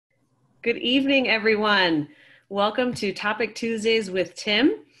Good evening, everyone. Welcome to Topic Tuesdays with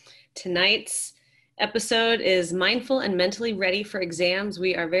Tim. Tonight's episode is Mindful and Mentally Ready for Exams.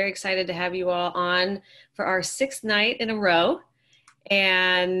 We are very excited to have you all on for our sixth night in a row.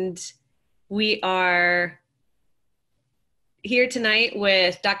 And we are here tonight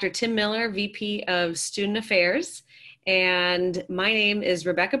with Dr. Tim Miller, VP of Student Affairs. And my name is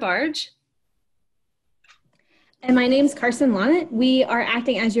Rebecca Barge. And my name's Carson Lonnet. We are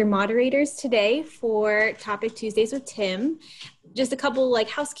acting as your moderators today for Topic Tuesdays with Tim. Just a couple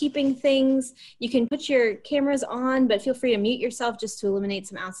housekeeping things. You can put your cameras on, but feel free to mute yourself just to eliminate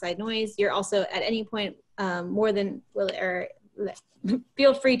some outside noise. You're also at any point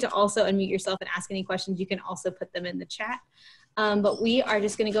feel free to also unmute yourself and ask any questions. You can also put them in the chat. But we are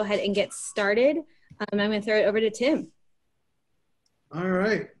just going to go ahead and get started. I'm going to throw it over to Tim. All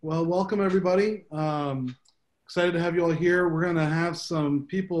right. Well, welcome everybody. Excited to have you all here. We're going to have some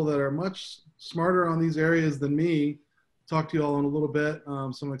people that are much smarter on these areas than me talk to you all in a little bit.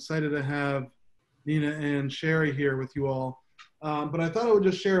 So I'm excited to have Nina and Sherry here with you all. But I thought I would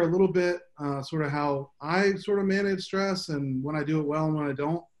just share a little bit sort of how I sort of manage stress and when I do it well and when I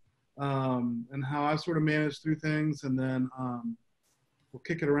don't, and how I've sort of managed through things. And then we'll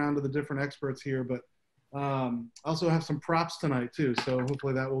kick it around to the different experts here. But I also have some props tonight too. So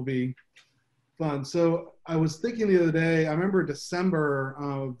hopefully that will be fun. So I was thinking the other day, I remember December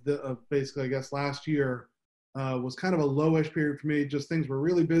of basically, I guess, last year was kind of a lowish period for me. Just things were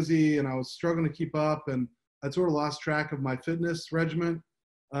really busy and I was struggling to keep up and I'd sort of lost track of my fitness regimen.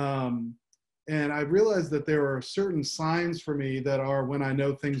 And I realized that there are certain signs for me that are when I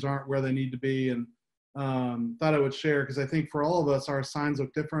know things aren't where they need to be, and thought I would share because I think for all of us, our signs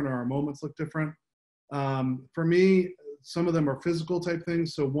look different or our moments look different. For me, some of them are physical type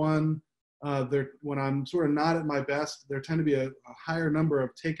things. So one, when I'm sort of not at my best, there tend to be a higher number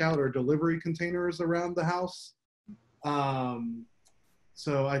of takeout or delivery containers around the house.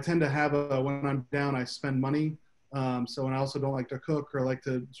 So I tend to have when I'm down, I spend money. So, and I also don't like to cook or like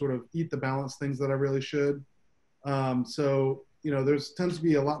to sort of eat the balanced things that I really should. So, tends to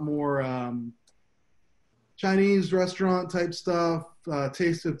be a lot more Chinese restaurant type stuff,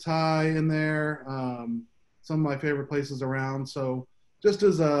 Taste of Thai in there, some of my favorite places around. So just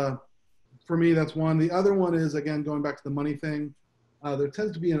as for me, that's one. The other one is, again, going back to the money thing, there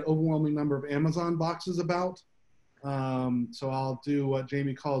tends to be an overwhelming number of Amazon boxes about. So I'll do what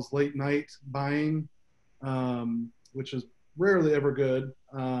Jamie calls late night buying, which is rarely ever good.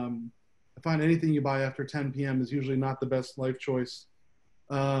 I find anything you buy after 10 p.m. is usually not the best life choice.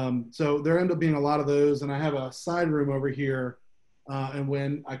 So there end up being a lot of those, and I have a side room over here, and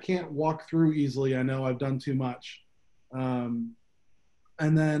when I can't walk through easily, I know I've done too much.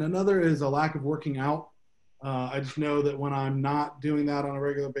 And then another is a lack of working out. I just know that when I'm not doing that on a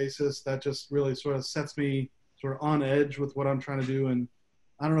regular basis, that just really sort of sets me sort of on edge with what I'm trying to do. And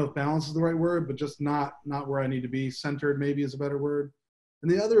I don't know if balance is the right word, but just not where I need to be. Centered maybe is a better word.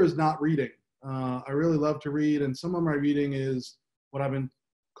 And the other is not reading. I really love to read, and some of my reading is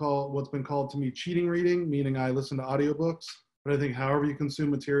what's been called to me cheating reading, meaning I listen to audiobooks. But I think however you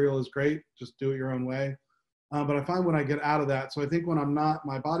consume material is great. Just do it your own way. But I find when I get out of that, so I think when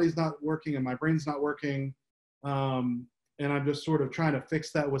my body's not working and my brain's not working, and I'm just sort of trying to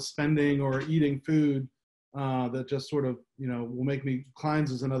fix that with spending or eating food, that just sort of, will make me,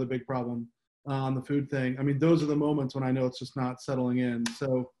 Klein's is another big problem on the food thing. I mean, those are the moments when I know it's just not settling in.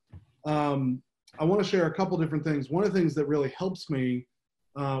 So I want to share a couple different things. One of the things that really helps me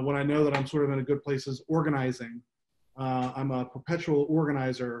when I know that I'm sort of in a good place is organizing. I'm a perpetual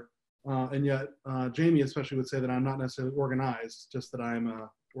organizer. And yet, Jamie especially would say that I'm not necessarily organized, just that I'm an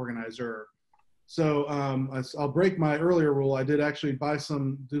organizer. So I'll break my earlier rule. I did actually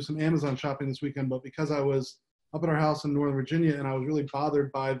do some Amazon shopping this weekend, but because I was up at our house in Northern Virginia and I was really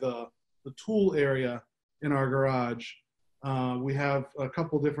bothered by the tool area in our garage, we have a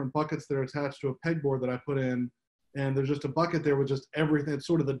couple different buckets that are attached to a pegboard that I put in, and there's just a bucket there with just everything. It's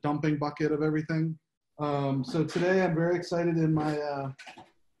sort of the dumping bucket of everything. So today I'm very excited in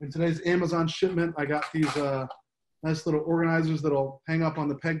today's Amazon shipment, I got these nice little organizers that'll hang up on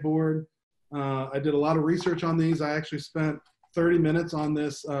the pegboard. I did a lot of research on these. I actually spent 30 minutes on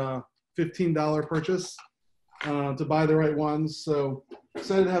this $15 purchase to buy the right ones. So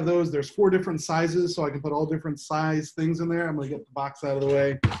excited to have those. There's 4 different sizes, so I can put all different size things in there. I'm gonna get the box out of the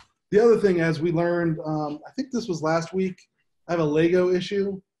way. The other thing, as we learned, I think this was last week, I have a Lego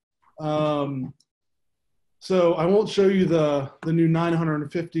issue. So I won't show you the new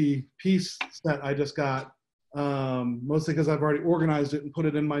 950 piece set I just got, mostly because I've already organized it and put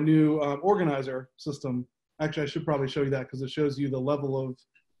it in my new organizer system. Actually, I should probably show you that because it shows you the level of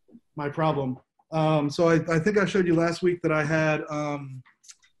my problem. So I think I showed you last week that I had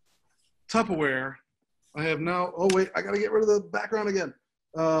Tupperware. I have now, oh wait, I gotta get rid of the background again.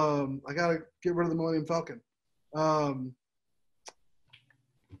 I gotta get rid of the Millennium Falcon.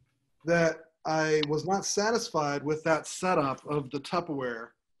 That I was not satisfied with that setup of the Tupperware.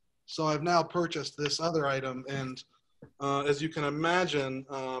 So I've now purchased this other item, and as you can imagine,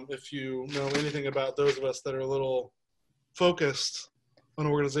 if you know anything about those of us that are a little focused on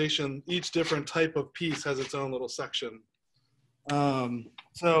organization, each different type of piece has its own little section.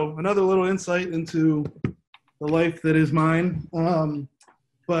 So another little insight into the life that is mine.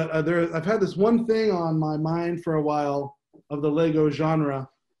 But I've had this one thing on my mind for a while of the Lego genre,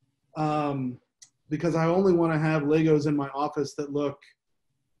 because I only want to have Legos in my office that look,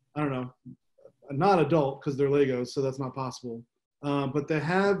 I don't know, not adult because they're Legos, so that's not possible. But they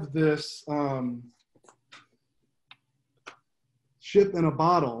have this ship in a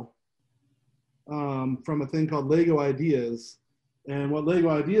bottle from a thing called Lego Ideas. And what Lego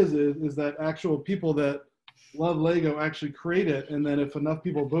Ideas is that actual people that love Lego actually create it. And then if enough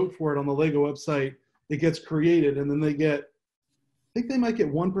people vote for it on the Lego website, it gets created. And then they get, I think they might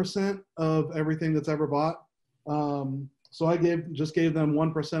get 1% of everything that's ever bought. So I just gave them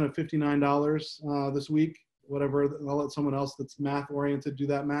 1% of $59 this week, whatever. I'll let someone else that's math oriented do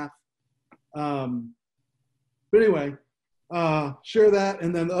that math. But anyway, share that.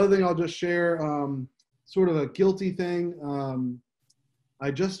 And then the other thing I'll just share, sort of a guilty thing. I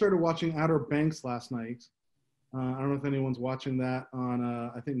just started watching Outer Banks last night. I don't know if anyone's watching that on,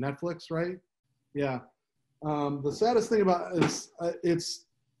 I think Netflix, right? Yeah. The saddest thing about it is it's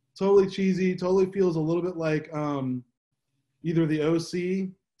totally cheesy, totally feels a little bit like either the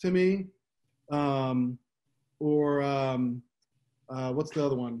OC to me, or what's the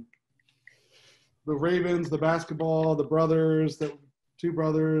other one? The Ravens, the basketball, the brothers, the two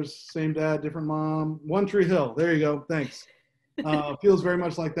brothers, same dad, different mom. One Tree Hill. There you go. Thanks. Feels very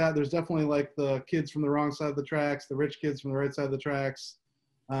much like that. There's definitely like the kids from the wrong side of the tracks, the rich kids from the right side of the tracks.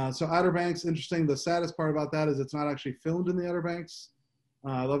 So Outer Banks, interesting. The saddest part about that is it's not actually filmed in the Outer Banks.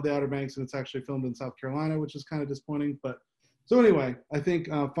 I love the Outer Banks, and it's actually filmed in South Carolina, which is kind of disappointing. But so anyway, I think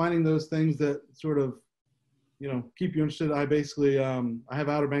finding those things that sort of, keep you interested. I basically, I have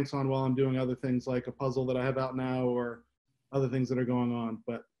Outer Banks on while I'm doing other things like a puzzle that I have out now or other things that are going on.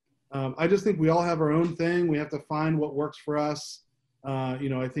 But I just think we all have our own thing. We have to find what works for us.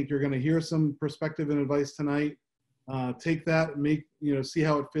 I think you're going to hear some perspective and advice tonight. Take that and see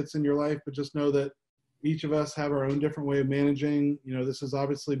how it fits in your life, but just know that each of us have our own different way of managing. This has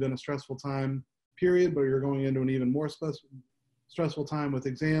obviously been a stressful time period, but you're going into an even more stressful time with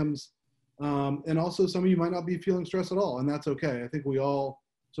exams. And also some of you might not be feeling stress at all, and that's okay. I think we all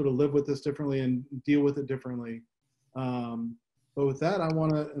sort of live with this differently and deal with it differently. But with that, I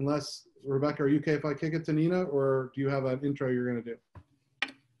want to, unless, Rebecca, are you okay if I kick it to Nina, or do you have an intro you're going to do?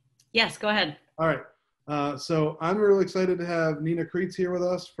 Yes, go ahead. All right. So I'm really excited to have Nina Kreitz here with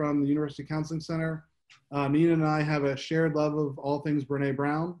us from the University Counseling Center. Nina and I have a shared love of all things Brene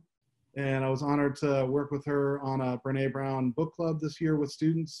Brown, and I was honored to work with her on a Brene Brown book club this year with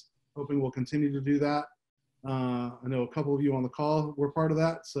students, hoping we'll continue to do that. I know a couple of you on the call were part of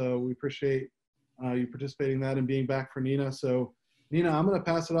that, so we appreciate you participating in that and being back for Nina. So Nina, I'm going to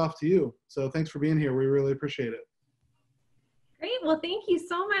pass it off to you. So thanks for being here. We really appreciate it. Great. Well, thank you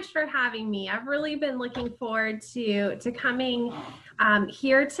so much for having me. I've really been looking forward to coming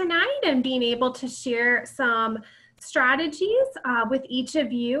here tonight and being able to share some strategies with each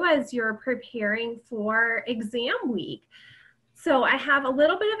of you as you're preparing for exam week. So I have a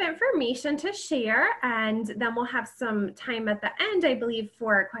little bit of information to share, and then we'll have some time at the end, I believe,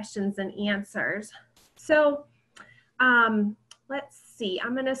 for questions and answers. So let's see.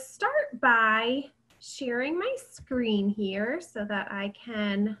 I'm going to start by sharing my screen here so that I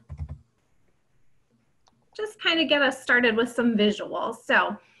can just kind of get us started with some visuals.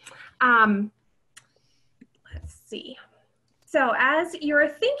 So let's see. So as you're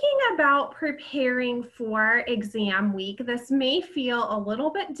thinking about preparing for exam week, this may feel a little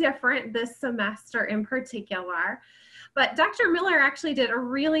bit different this semester in particular, but Dr. Miller actually did a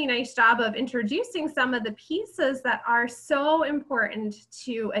really nice job of introducing some of the pieces that are so important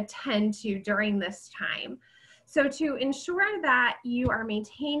to attend to during this time. So to ensure that you are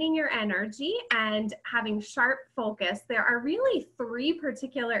maintaining your energy and having sharp focus, there are really three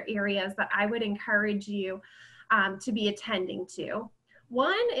particular areas that I would encourage you to be attending to.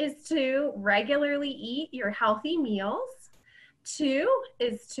 One is to regularly eat your healthy meals. Two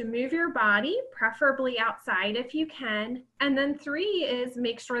is to move your body, preferably outside if you can. And then three is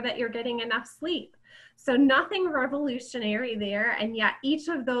make sure that you're getting enough sleep. So nothing revolutionary there, and yet each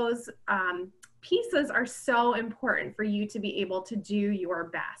of those pieces are so important for you to be able to do your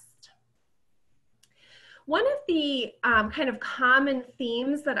best. One of the kind of common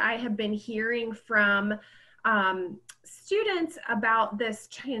themes that I have been hearing from students about this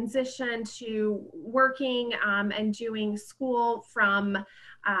transition to working and doing school from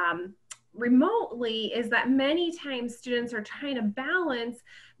remotely is that many times students are trying to balance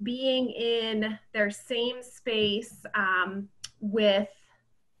being in their same space with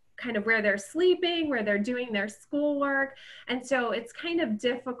kind of where they're sleeping, where they're doing their schoolwork. And so it's kind of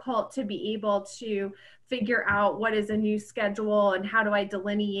difficult to be able to figure out what is a new schedule and how do I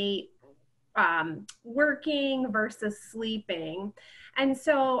delineate working versus sleeping. And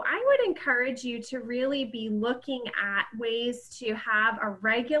so I would encourage you to really be looking at ways to have a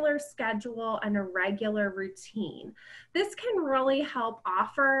regular schedule and a regular routine. This can really help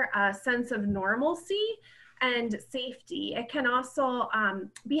offer a sense of normalcy and safety. It can also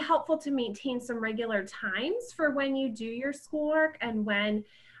be helpful to maintain some regular times for when you do your schoolwork and when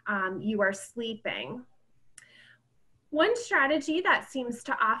you are sleeping. One strategy that seems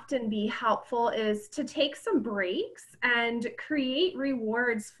to often be helpful is to take some breaks and create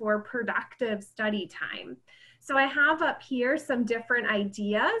rewards for productive study time. So I have up here some different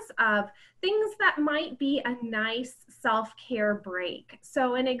ideas of things that might be a nice self-care break.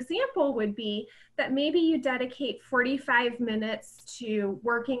 So an example would be that maybe you dedicate 45 minutes to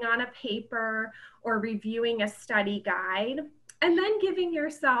working on a paper or reviewing a study guide, and then giving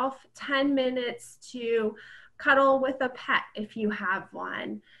yourself 10 minutes to cuddle with a pet if you have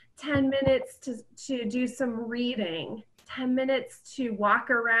one, 10 minutes to do some reading, 10 minutes to walk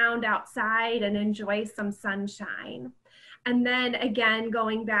around outside and enjoy some sunshine. And then again,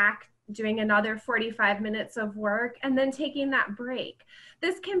 going back, doing another 45 minutes of work and then taking that break.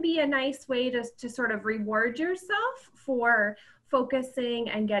 This can be a nice way to sort of reward yourself for focusing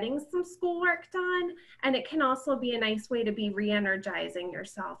and getting some schoolwork done. And it can also be a nice way to be re-energizing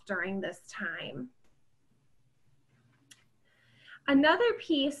yourself during this time. Another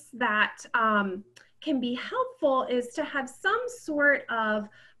piece that can be helpful is to have some sort of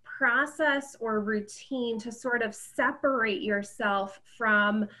process or routine to sort of separate yourself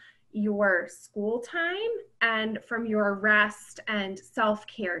from your school time and from your rest and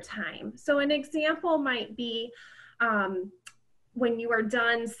self-care time. So an example might be when you are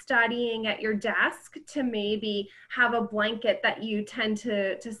done studying at your desk to maybe have a blanket that you tend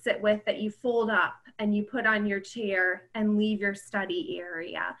to sit with that you fold up and you put on your chair and leave your study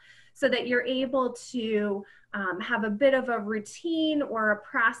area so that you're able to have a bit of a routine or a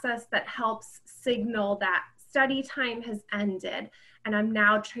process that helps signal that study time has ended and I'm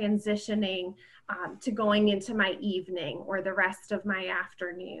now transitioning to going into my evening or the rest of my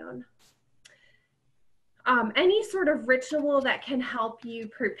afternoon. Any sort of ritual that can help you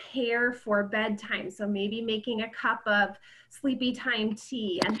prepare for bedtime. So maybe making a cup of sleepy time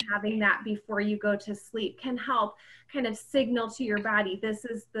tea and having that before you go to sleep can help kind of signal to your body, this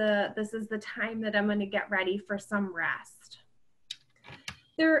is the time that I'm going to get ready for some rest.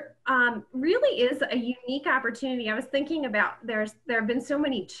 There really is a unique opportunity. I was thinking about there have been so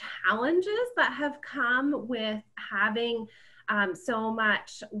many challenges that have come with having so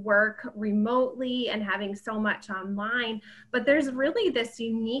much work remotely and having so much online, but there's really this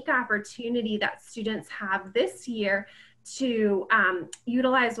unique opportunity that students have this year to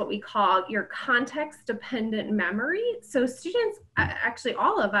utilize what we call your context-dependent memory. So students, actually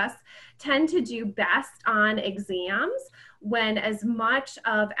all of us, tend to do best on exams when as much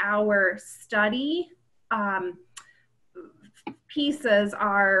of our study pieces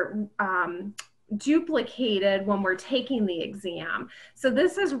are duplicated when we're taking the exam. So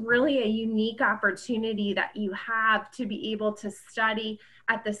this is really a unique opportunity that you have to be able to study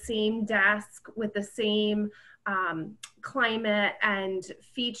at the same desk with the same climate and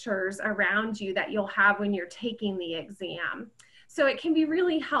features around you that you'll have when you're taking the exam. So it can be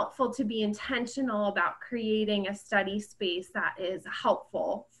really helpful to be intentional about creating a study space that is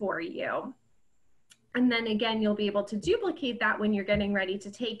helpful for you. And then again, you'll be able to duplicate that when you're getting ready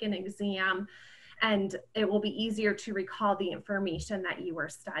to take an exam, and it will be easier to recall the information that you were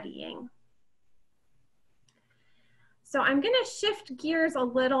studying. So I'm going to shift gears a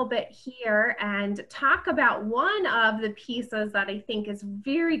little bit here and talk about one of the pieces that I think is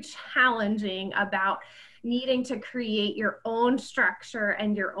very challenging about needing to create your own structure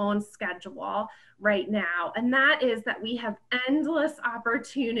and your own schedule right now. And that is that we have endless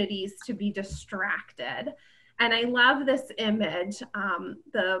opportunities to be distracted. And I love this image.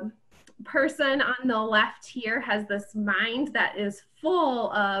 person on the left here has this mind that is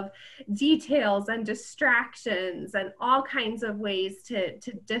full of details and distractions and all kinds of ways to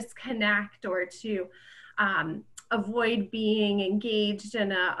disconnect or to avoid being engaged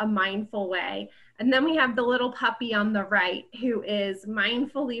in a mindful way. And then we have the little puppy on the right who is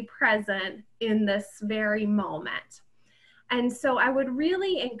mindfully present in this very moment. And so I would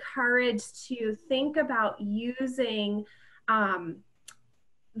really encourage to think about using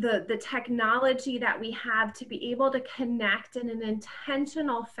the technology that we have to be able to connect in an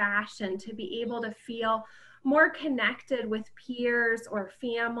intentional fashion, to be able to feel more connected with peers or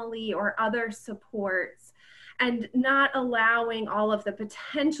family or other supports, and not allowing all of the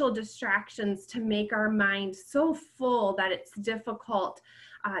potential distractions to make our mind so full that it's difficult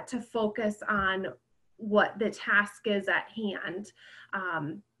to focus on what the task is at hand.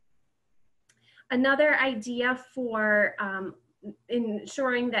 Another idea for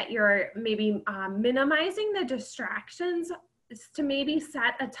ensuring that you're maybe minimizing the distractions is to maybe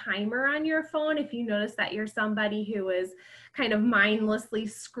set a timer on your phone. If you notice that you're somebody who is kind of mindlessly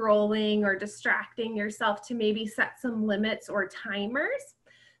scrolling or distracting yourself, to maybe set some limits or timers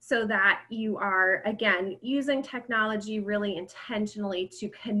so that you are, again, using technology really intentionally to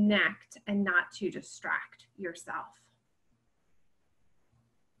connect and not to distract yourself.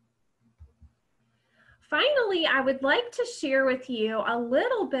 Finally, I would like to share with you a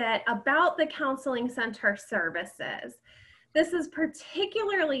little bit about the Counseling Center services. This is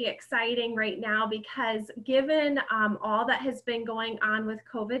particularly exciting right now because given all that has been going on with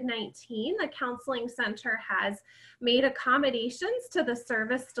COVID-19, the Counseling Center has made accommodations to the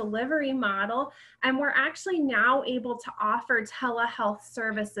service delivery model, and we're actually now able to offer telehealth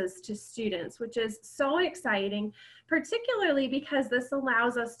services to students, which is so exciting, particularly because this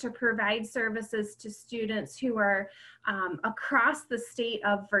allows us to provide services to students who are across the state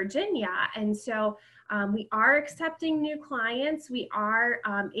of Virginia. And so we are accepting new clients. We are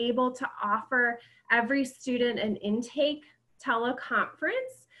able to offer every student an intake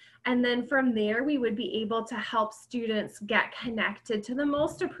teleconference. And then from there, we would be able to help students get connected to the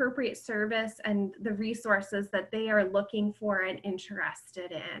most appropriate service and the resources that they are looking for and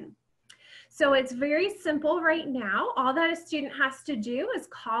interested in. So it's very simple right now. All that a student has to do is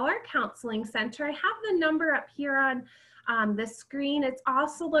call our counseling center. I have the number up here on the screen. It's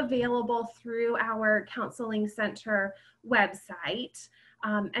also available through our counseling center website.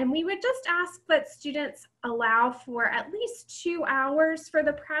 And we would just ask that students allow for at least 2 hours for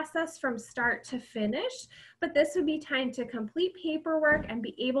the process from start to finish, but this would be time to complete paperwork and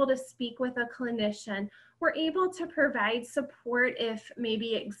be able to speak with a clinician. We're able to provide support if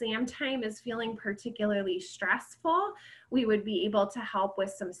maybe exam time is feeling particularly stressful. We would be able to help with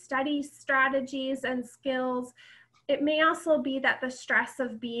some study strategies and skills. It may also be that the stress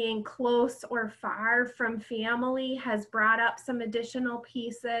of being close or far from family has brought up some additional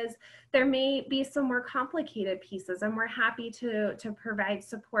pieces. There may be some more complicated pieces, and we're happy to provide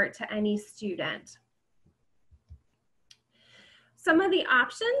support to any student. Some of the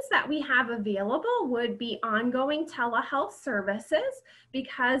options that we have available would be ongoing telehealth services.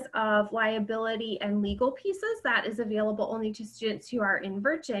 Because of liability and legal pieces, that is available only to students who are in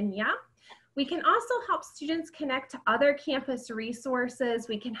Virginia. We can also help students connect to other campus resources.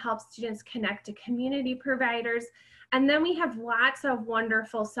 We can help students connect to community providers. And then we have lots of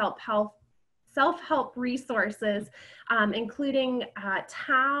wonderful self-help resources, including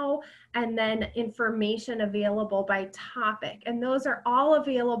TAO, and then information available by topic. And those are all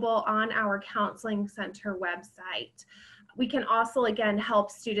available on our Counseling Center website. We can also, again, help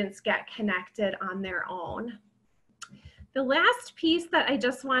students get connected on their own. The last piece that I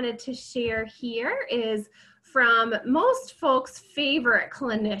just wanted to share here is from most folks' favorite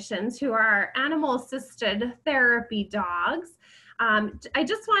clinicians, who are animal-assisted therapy dogs. I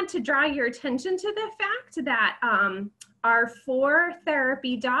just want to draw your attention to the fact that our 4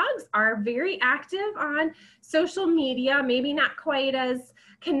 therapy dogs are very active on social media, maybe not quite as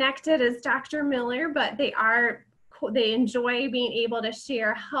connected as Dr. Miller, but they enjoy being able to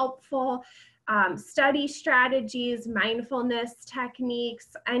share helpful study strategies, mindfulness techniques,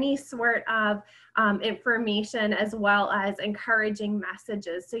 any sort of information, as well as encouraging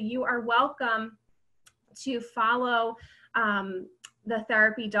messages. So you are welcome to follow the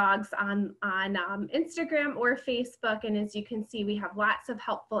therapy dogs on Instagram or Facebook. And as you can see, we have lots of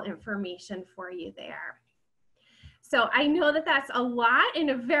helpful information for you there. So I know that that's a lot in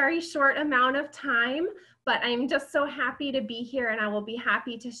a very short amount of time, but I'm just so happy to be here, and I will be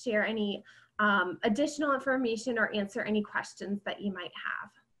happy to share any additional information or answer any questions that you might have.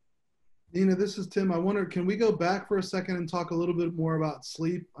 Nina, this is Tim. I wonder, can we go back for a second and talk a little bit more about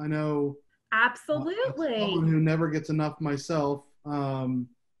sleep? I know as someone Absolutely. who never gets enough myself,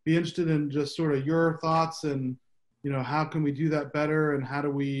 be interested in just sort of your thoughts and, how can we do that better and how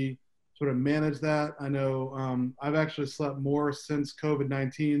do we sort of manage that? I know I've actually slept more since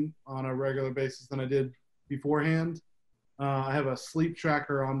COVID-19 on a regular basis than I did beforehand. I have a sleep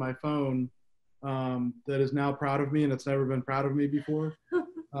tracker on my phone that is now proud of me, and it's never been proud of me before.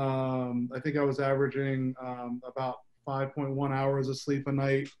 I think I was averaging about 5.1 hours of sleep a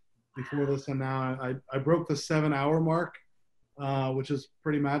night before this, and now I broke the 7-hour mark, which is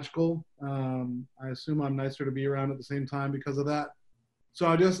pretty magical. I assume I'm nicer to be around at the same time because of that. So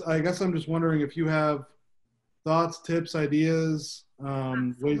I guess I'm just wondering if you have thoughts, tips, ideas,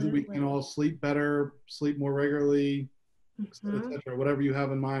 ways that we can all sleep better, sleep more regularly, et cetera. Whatever you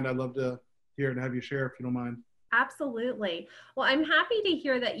have in mind, I'd love to hear it and have you share if you don't mind. Absolutely. Well, I'm happy to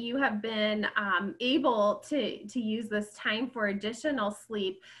hear that you have been able to use this time for additional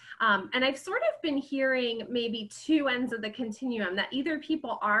sleep. And I've sort of been hearing maybe two ends of the continuum, that either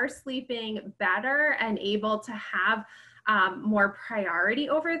people are sleeping better and able to have more priority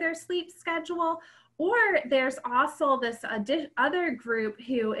over their sleep schedule, or there's also this other group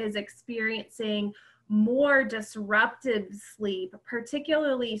who is experiencing more disrupted sleep,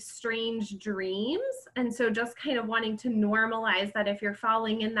 particularly strange dreams. And so just kind of wanting to normalize that if you're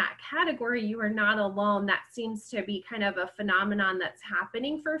falling in that category, you are not alone. That seems to be kind of a phenomenon that's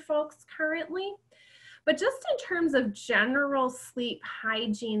happening for folks currently. But just in terms of general sleep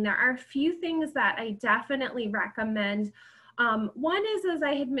hygiene, there are a few things that I definitely recommend. One is, as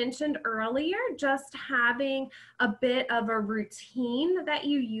I had mentioned earlier, just having a bit of a routine that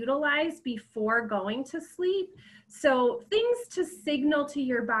you utilize before going to sleep. So things to signal to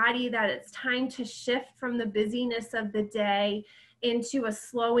your body that it's time to shift from the busyness of the day into a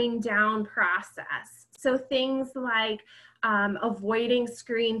slowing down process. So things like avoiding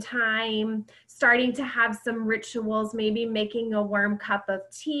screen time, starting to have some rituals, maybe making a warm cup of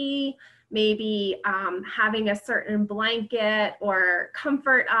tea, maybe having a certain blanket or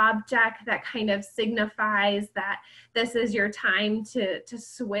comfort object that kind of signifies that this is your time to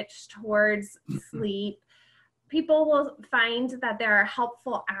switch towards sleep. People will find that there are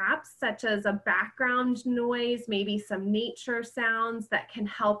helpful apps such as a background noise, maybe some nature sounds that can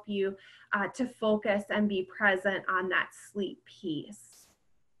help you to focus and be present on that sleep piece.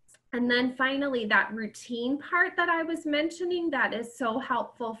 And then finally, that routine part that I was mentioning that is so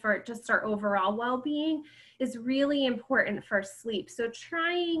helpful for just our overall well-being is really important for sleep. So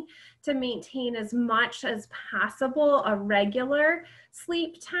trying to maintain as much as possible a regular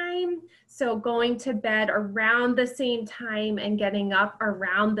sleep time. So going to bed around the same time and getting up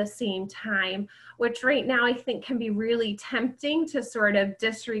around the same time, which right now I think can be really tempting to sort of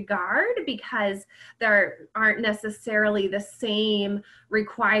disregard because there aren't necessarily the same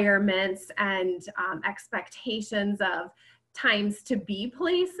requirements and expectations of times to be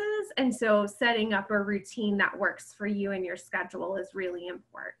places. And so setting up a routine that works for you and your schedule is really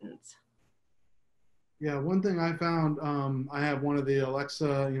important. Yeah, one thing I found, I have one of the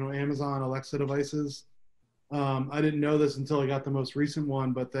Alexa, Amazon Alexa devices. I didn't know this until I got the most recent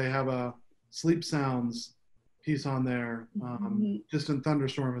one, but they have a sleep sounds piece on there. Distant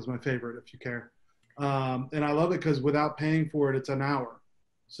Thunderstorm is my favorite, if you care. And I love it because without paying for it, it's an hour.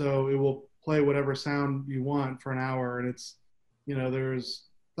 So it will play whatever sound you want for an hour. And it's, there's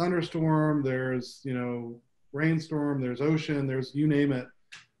thunderstorm, there's, rainstorm, there's ocean, there's you name it.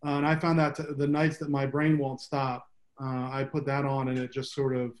 And I found that the nights that my brain won't stop, I put that on and it just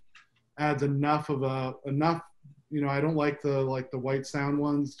sort of adds enough, I don't like the white sound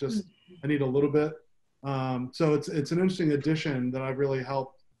ones, just I need a little bit. So it's an interesting addition that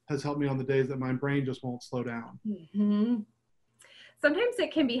has helped me on the days that my brain just won't slow down. Sometimes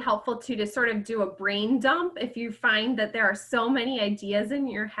it can be helpful too to sort of do a brain dump if you find that there are so many ideas in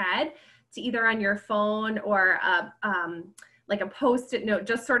your head, to either on your phone or like a post-it note,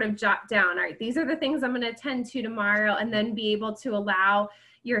 just sort of jot down, all right, these are the things I'm going to attend to tomorrow, and then be able to allow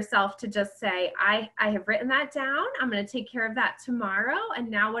yourself to just say, I have written that down, I'm going to take care of that tomorrow, and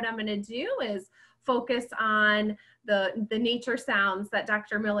now what I'm going to do is focus on the nature sounds that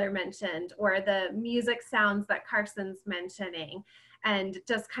Dr. Miller mentioned, or the music sounds that Carson's mentioning, and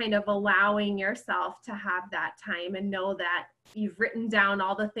just kind of allowing yourself to have that time and know that you've written down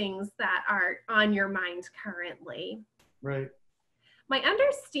all the things that are on your mind currently. Right. My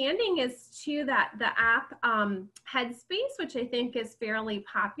understanding is too that the app Headspace, which I think is fairly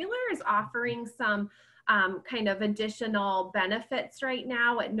popular, is offering some kind of additional benefits right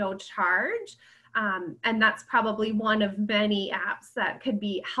now at no charge. And that's probably one of many apps that could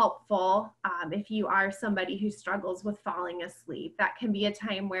be helpful if you are somebody who struggles with falling asleep. That can be a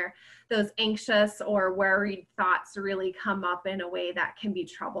time where those anxious or worried thoughts really come up in a way that can be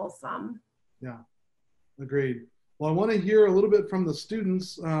troublesome. Yeah, agreed. Well, I want to hear a little bit from the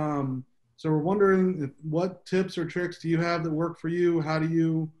students. So we're wondering what tips or tricks do you have that work for you? How do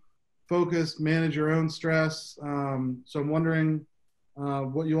you focus, manage your own stress? So I'm wondering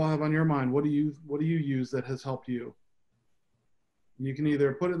what you all have on your mind. What do you use that has helped you? You can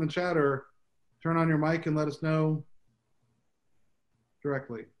either put it in the chat or turn on your mic and let us know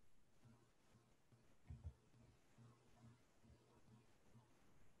directly.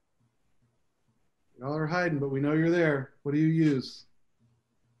 Y'all are hiding, but we know you're there. What do you use?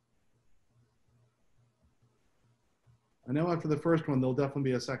 I know after the first one, there'll definitely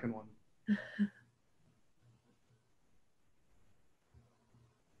be a second one.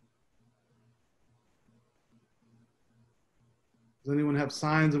 Does anyone have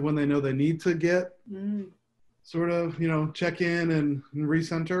signs of when they know they need to get sort of, check in and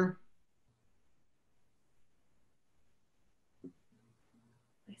recenter?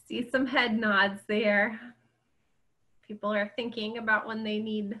 I see some head nods there. People are thinking about when they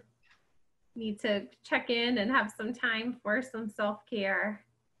need to check in and have some time for some self-care.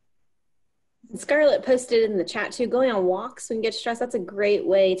 Scarlett posted in the chat too, going on walks when you get stressed, that's a great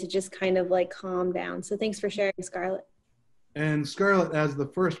way to just kind of like calm down. So thanks for sharing, Scarlett. And Scarlett, as the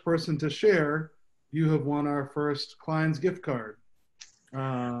first person to share, you have won our first Klein's gift card.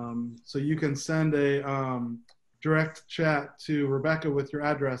 So you can send a direct chat to Rebecca with your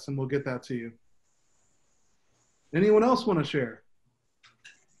address and we'll get that to you. Anyone else want to share?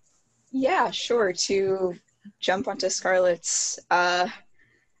 Yeah, sure. To jump onto Scarlett's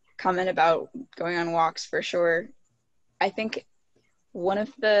comment about going on walks, for sure. I think one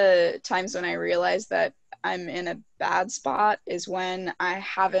of the times when I realized that I'm in a bad spot is when I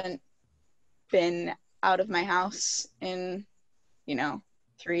haven't been out of my house in,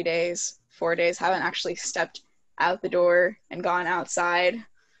 3 days, 4 days, haven't actually stepped out the door and gone outside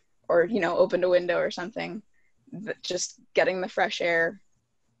or, opened a window or something. Just getting the fresh air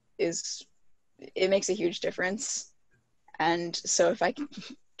it makes a huge difference. And so if I can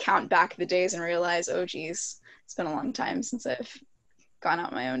count back the days and realize, oh geez, it's been a long time since I've gone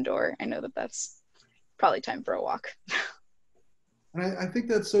out my own door, I know that that's probably time for a walk. And I think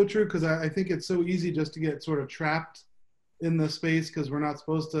that's so true, because I think it's so easy just to get sort of trapped in the space because we're not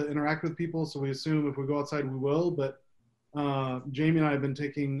supposed to interact with people. So we assume if we go outside, we will. But Jamie and I have been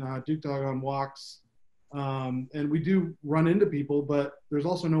taking Duke Dog on walks, and we do run into people, but there's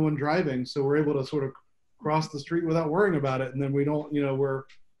also no one driving. So we're able to sort of cross the street without worrying about it. And then we don't, we're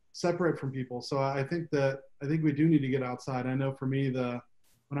separate from people. So I think we do need to get outside. I know for me,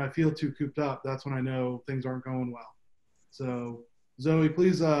 when I feel too cooped up, that's when I know things aren't going well. So Zoe,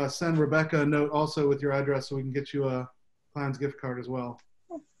 please send Rebecca a note also with your address so we can get you a Klein's gift card as well.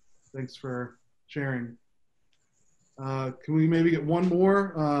 Thanks for sharing. Can we maybe get one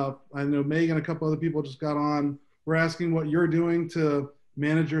more? I know Megan and a couple other people just got on. We're asking what you're doing to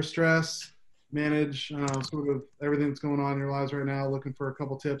manage your stress, manage sort of everything that's going on in your lives right now, looking for a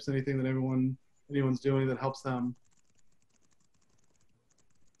couple tips, anything that anyone's doing that helps them.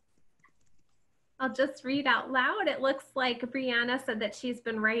 I'll just read out loud. It looks like Brianna said that she's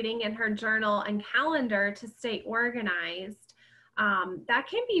been writing in her journal and calendar to stay organized. That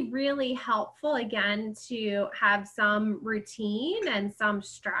can be really helpful, again, to have some routine and some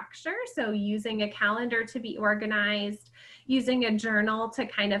structure. So using a calendar to be organized, using a journal to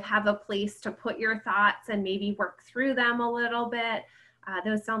kind of have a place to put your thoughts and maybe work through them a little bit.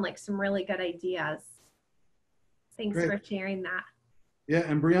 Those sound like some really good ideas. Thanks Great. for sharing that. Yeah,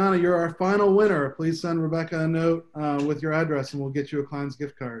 and Brianna, you're our final winner. Please send Rebecca a note with your address and we'll get you a Klein's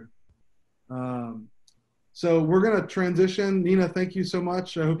gift card. So we're going to transition. Nina, thank you so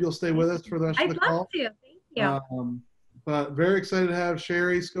much. I hope you'll stay with us for the rest of the call. I'd love to. Thank you. But very excited to have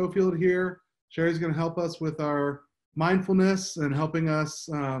Sherry Schofield here. Sherry's going to help us with our mindfulness and helping us.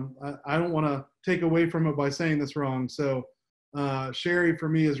 I don't want to take away from it by saying this wrong. So Sherry, for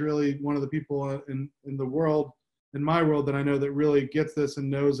me, is really one of the people in the world, in my world, that I know that really gets this and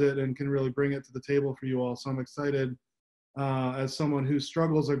knows it and can really bring it to the table for you all. So I'm excited as someone who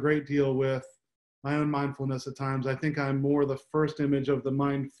struggles a great deal with my own mindfulness at times. I think I'm more the first image of the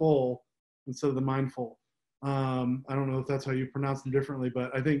mindful instead of the mindful. I don't know if that's how you pronounce them differently,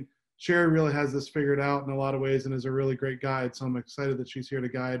 but I think Sherry really has this figured out in a lot of ways and is a really great guide. So I'm excited that she's here to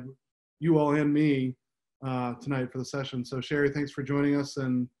guide you all and me tonight for the session. So Sherry, thanks for joining us,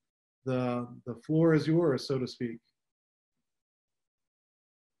 and the floor is yours, so to speak.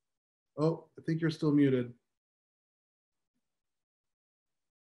 Oh, I think you're still muted.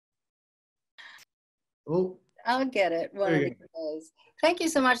 Oh, I'll get it one of these days. Thank you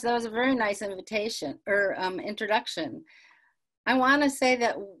so much. That was a very nice invitation or introduction. I want to say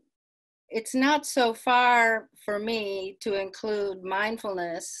that it's not so far for me to include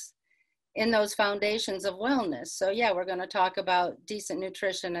mindfulness in those foundations of wellness. So yeah, we're going to talk about decent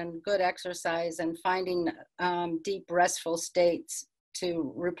nutrition and good exercise and finding deep restful states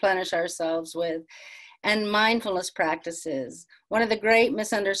to replenish ourselves with, and mindfulness practices. One of the great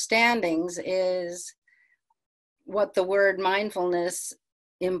misunderstandings is what the word mindfulness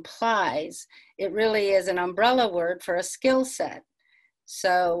implies. It really is an umbrella word for a skill set.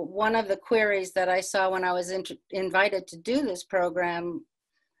 So one of the queries that I saw when I was invited to do this program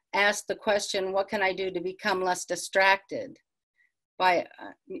asked the question, what can I do to become less distracted by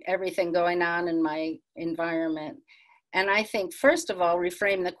everything going on in my environment? And I think, first of all,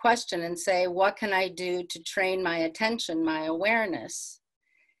 reframe the question and say, what can I do to train my attention, my awareness?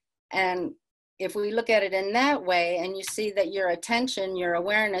 And if we look at it in that way, and you see that your attention, your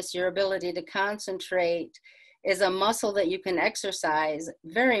awareness, your ability to concentrate is a muscle that you can exercise,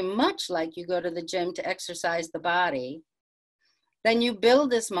 very much like you go to the gym to exercise the body, then you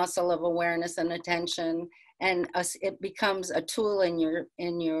build this muscle of awareness and attention, and it becomes a tool in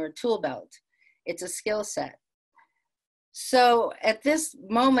your tool belt. It's a skill set. So at this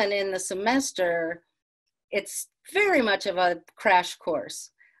moment in the semester, it's very much of a crash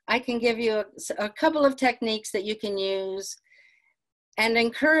course. I can give you a couple of techniques that you can use and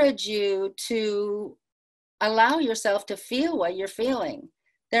encourage you to allow yourself to feel what you're feeling.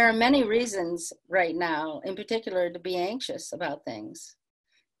 There are many reasons right now, in particular, to be anxious about things.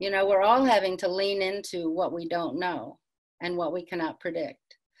 You know, we're all having to lean into what we don't know and what we cannot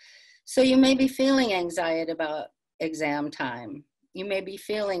predict. So you may be feeling anxiety about exam time. You may be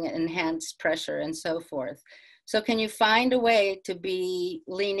feeling enhanced pressure and so forth. So can you find a way to be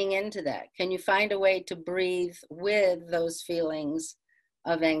leaning into that? Can you find a way to breathe with those feelings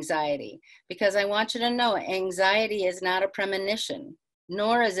of anxiety? Because I want you to know, anxiety is not a premonition,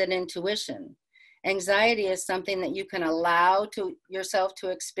 nor is it intuition. Anxiety is something that you can allow to yourself to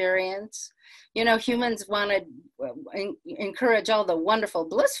experience. You know, humans want to encourage all the wonderful,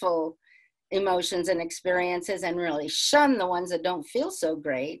 blissful emotions and experiences and really shun the ones that don't feel so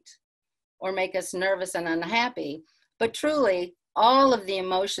great or make us nervous and unhappy. But truly, all of the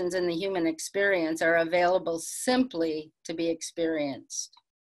emotions in the human experience are available simply to be experienced.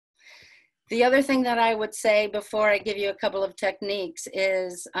 The other thing that I would say before I give you a couple of techniques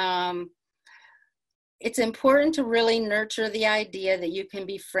is it's important to really nurture the idea that you can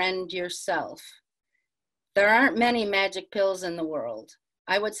befriend yourself. There aren't many magic pills in the world.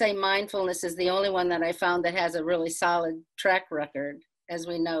 I would say mindfulness is the only one that I found that has a really solid track record. As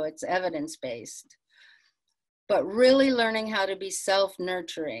we know, it's evidence-based. But really learning how to be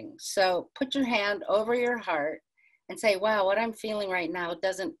self-nurturing. So put your hand over your heart and say, wow, what I'm feeling right now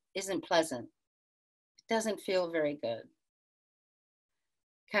isn't pleasant. It doesn't feel very good.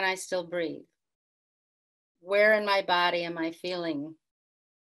 Can I still breathe? Where in my body am I feeling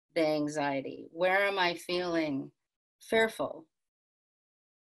the anxiety? Where am I feeling fearful?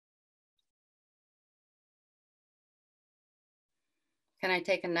 Can I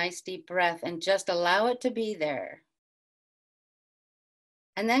take a nice deep breath and just allow it to be there?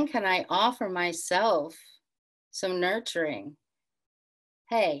 And then can I offer myself some nurturing?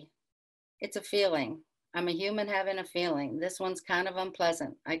 Hey, it's a feeling. I'm a human having a feeling. This one's kind of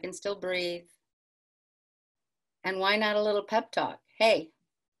unpleasant. I can still breathe. And why not a little pep talk? Hey,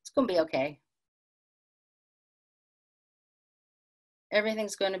 it's going to be okay.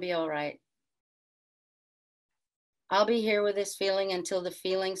 Everything's going to be all right. I'll be here with this feeling until the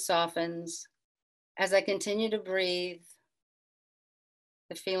feeling softens. As I continue to breathe,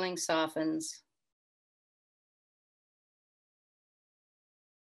 the feeling softens.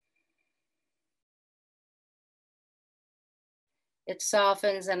 It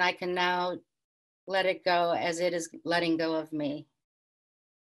softens, and I can now let it go as it is letting go of me.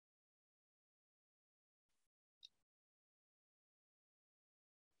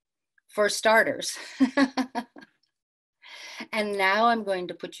 For starters. And now I'm going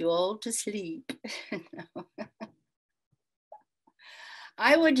to put you all to sleep.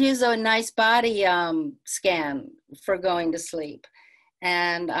 I would use a nice body scan for going to sleep.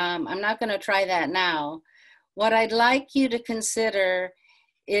 And I'm not going to try that now. What I'd like you to consider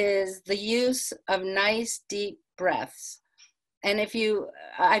is the use of nice deep breaths. And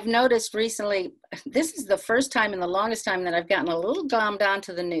I've noticed recently, this is the first time in the longest time that I've gotten a little glommed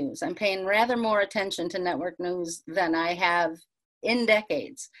onto the news. I'm paying rather more attention to network news than I have in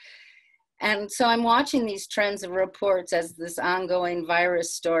decades. And so I'm watching these trends of reports as this ongoing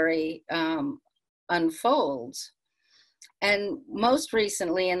virus story unfolds. And most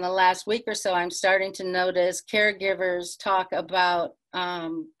recently, in the last week or so, I'm starting to notice caregivers talk about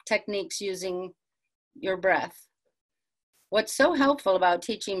techniques using your breath. What's so helpful about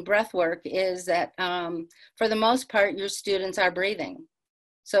teaching breath work is that for the most part, your students are breathing.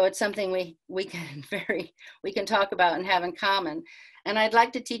 So it's something we can talk about and have in common. And I'd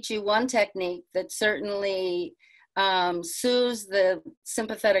like to teach you one technique that certainly soothes the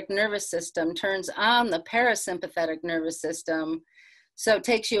sympathetic nervous system, turns on the parasympathetic nervous system, so it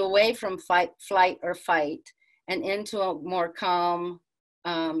takes you away from fight, flight, or fight and into a more calm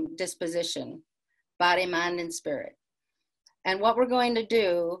disposition, body, mind, and spirit. And what we're going to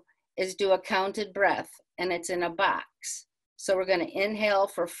do is do a counted breath, and it's in a box. So we're going to inhale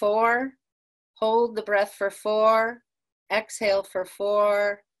for 4, hold the breath for 4, exhale for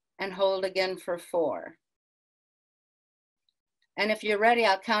 4, and hold again for 4. And if you're ready,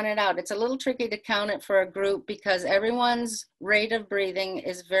 I'll count it out. It's a little tricky to count it for a group because everyone's rate of breathing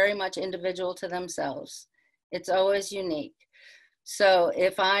is very much individual to themselves. It's always unique. So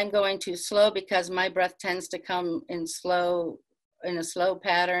if I'm going too slow because my breath tends to come in a slow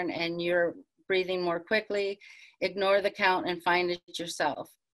pattern and you're breathing more quickly, ignore the count and find it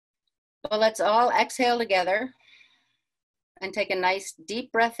yourself. Well, let's all exhale together and take a nice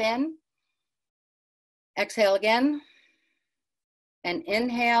deep breath in. Exhale again. And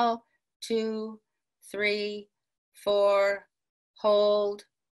inhale, 2, 3, 4, hold,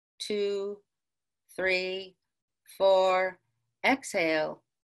 2, 3, 4, exhale,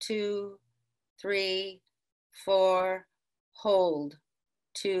 2, 3, 4, hold,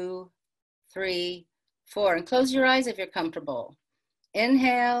 2, 3, 4. And close your eyes if you're comfortable.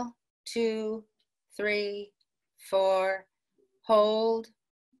 Inhale, 2, 3, 4, hold,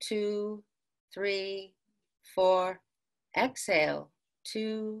 2, 3, 4, exhale,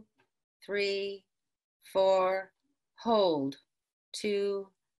 2, 3, 4, hold, 2,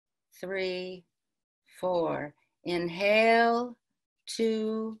 3, 4. Inhale,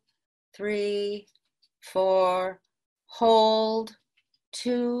 2, 3, 4, hold,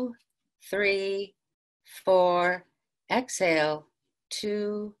 2, 3, 4, exhale,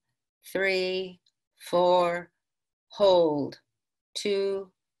 2, 3, 4, hold,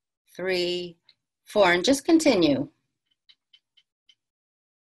 2, 3, 4, and just continue.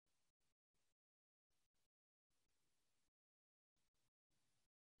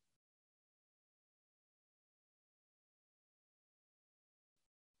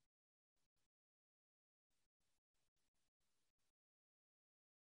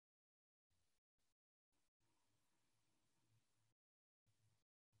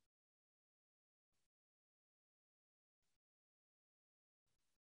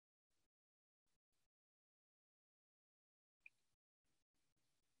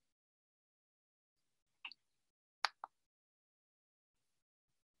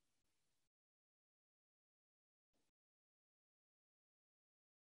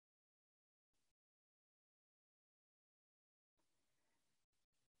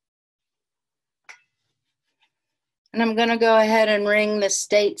 And I'm going to go ahead and ring the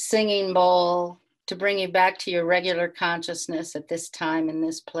state singing bowl to bring you back to your regular consciousness at this time in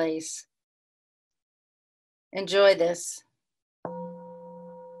this place. Enjoy this.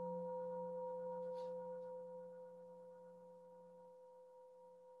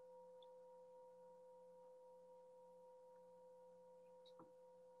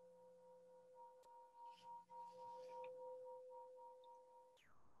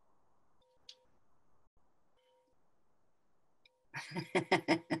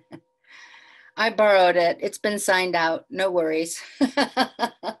 I borrowed it. It's been signed out. No worries.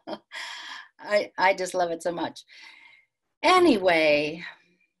 I just love it so much. Anyway,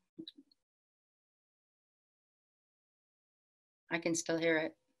 I can still hear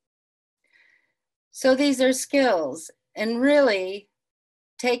it. So these are skills, and really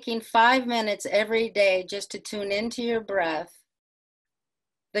taking 5 minutes every day just to tune into your breath,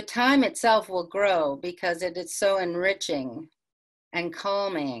 the time itself will grow because it is so enriching and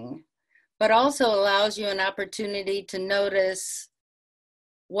calming, but also allows you an opportunity to notice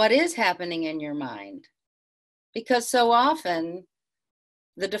what is happening in your mind. Because so often,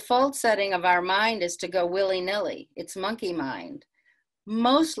 the default setting of our mind is to go willy-nilly. It's monkey mind.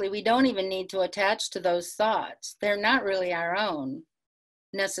 Mostly, we don't even need to attach to those thoughts. They're not really our own,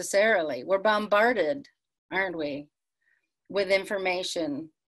 necessarily. We're bombarded, aren't we, with information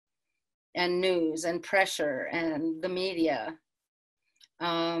and news and pressure and the media.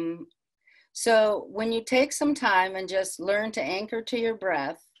 So when you take some time and just learn to anchor to your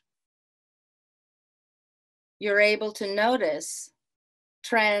breath, you're able to notice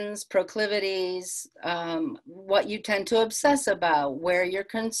trends, proclivities, what you tend to obsess about, where your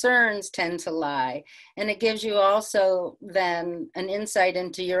concerns tend to lie. And it gives you also then an insight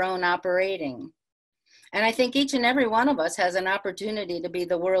into your own operating. And I think each and every one of us has an opportunity to be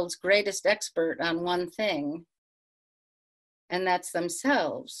the world's greatest expert on one thing, and that's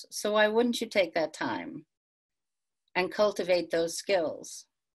themselves. So why wouldn't you take that time and cultivate those skills?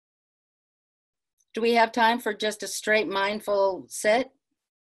 Do we have time for just a straight mindful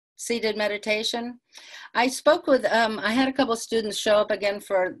seated meditation? I spoke with, I had a couple of students show up again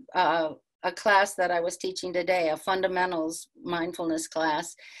for a class that I was teaching today, a fundamentals mindfulness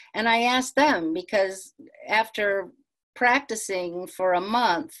class. And I asked them, because after practicing for a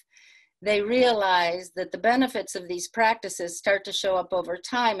month, they realized that the benefits of these practices start to show up over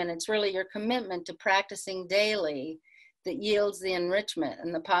time. And it's really your commitment to practicing daily that yields the enrichment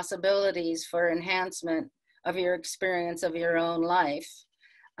and the possibilities for enhancement of your experience of your own life.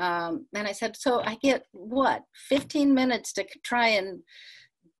 And I said, so I get what, 15 minutes to try and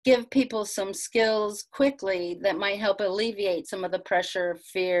give people some skills quickly that might help alleviate some of the pressure,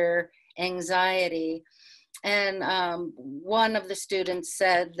 fear, anxiety. And one of the students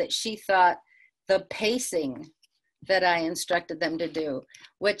said that she thought the pacing that I instructed them to do,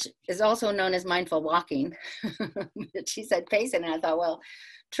 which is also known as mindful walking. She said pacing, and I thought, well,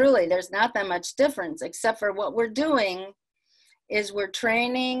 truly, there's not that much difference, except for what we're doing is we're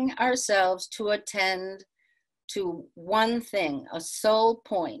training ourselves to attend to one thing, a sole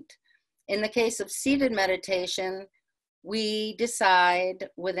point. In the case of seated meditation, we decide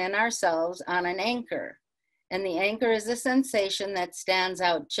within ourselves on an anchor. And the anchor is a sensation that stands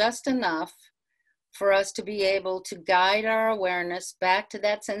out just enough for us to be able to guide our awareness back to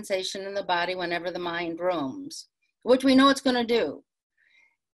that sensation in the body whenever the mind roams, which we know it's going to do.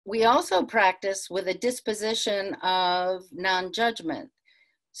 We also practice with a disposition of non-judgment.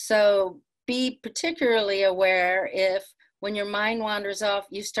 So be particularly aware if, when your mind wanders off,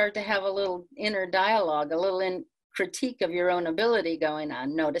 you start to have a little inner dialogue, a little critique of your own ability going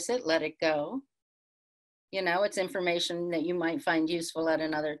on. Notice it, let it go. You know, it's information that you might find useful at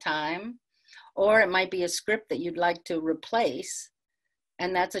another time. Or it might be a script that you'd like to replace.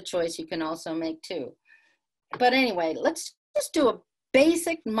 And that's a choice you can also make too. But anyway, let's just do a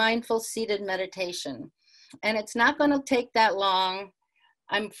basic mindful seated meditation. And it's not going to take that long.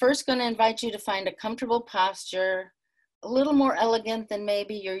 I'm first going to invite you to find a comfortable posture, a little more elegant than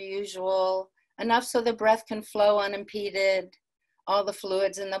maybe your usual, enough so the breath can flow unimpeded, all the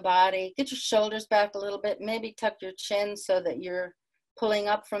fluids in the body. Get your shoulders back a little bit, maybe tuck your chin so that you're pulling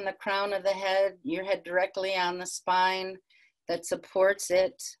up from the crown of the head, your head directly on the spine that supports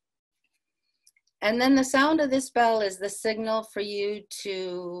it. And then the sound of this bell is the signal for you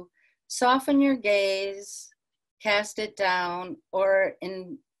to soften your gaze, cast it down, or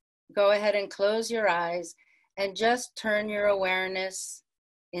go ahead and close your eyes and just turn your awareness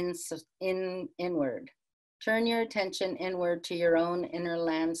inward. Turn your attention inward to your own inner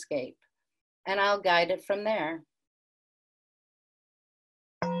landscape, and I'll guide it from there.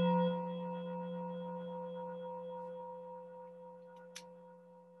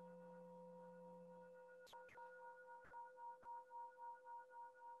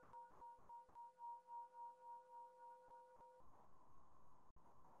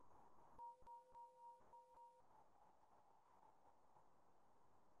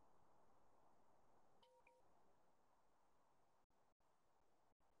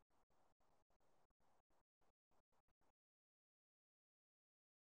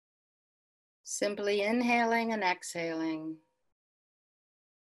 Simply inhaling and exhaling.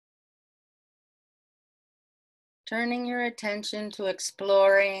 Turning your attention to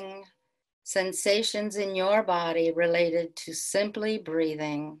exploring sensations in your body related to simply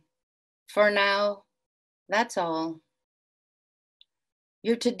breathing. For now, that's all.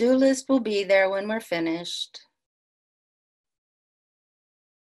 Your to-do list will be there when we're finished.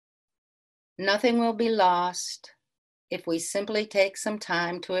 Nothing will be lost if we simply take some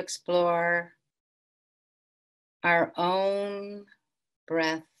time to explore our own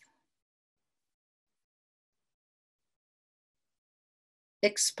breath.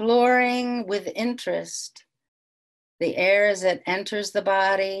 Exploring with interest the air as it enters the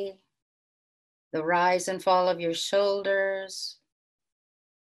body, the rise and fall of your shoulders,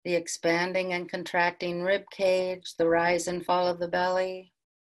 the expanding and contracting rib cage, the rise and fall of the belly.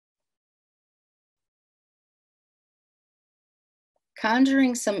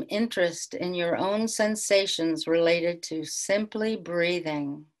 Conjuring some interest in your own sensations related to simply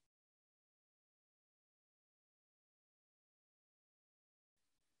breathing.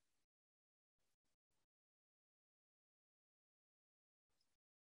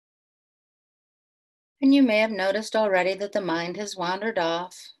 And you may have noticed already that the mind has wandered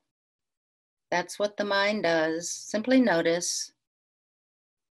off. That's what the mind does. Simply notice.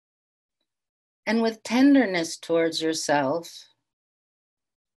 And with tenderness towards yourself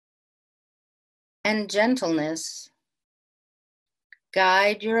and gentleness,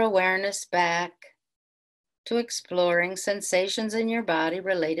 guide your awareness back to exploring sensations in your body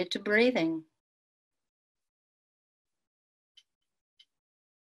related to breathing.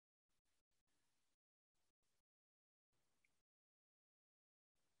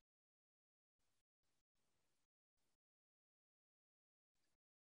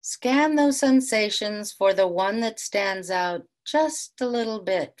 Scan those sensations for the one that stands out just a little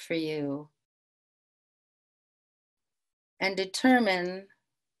bit for you, and determine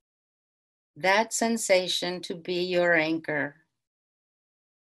that sensation to be your anchor.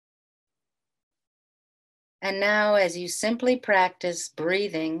 And now, as you simply practice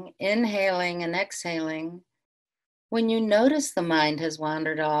breathing, inhaling and exhaling, when you notice the mind has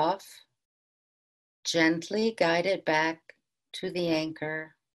wandered off, gently guide it back to the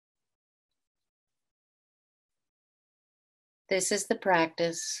anchor. This is the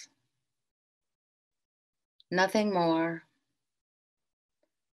practice, nothing more.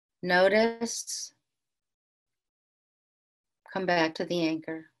 Notice, come back to the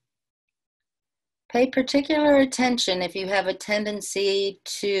anchor. Pay particular attention if you have a tendency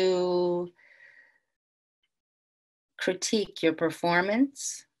to critique your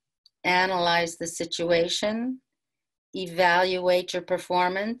performance, analyze the situation, evaluate your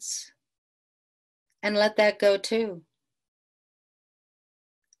performance, and let that go too.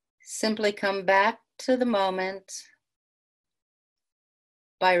 Simply come back to the moment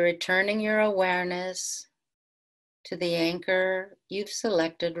by returning your awareness to the anchor you've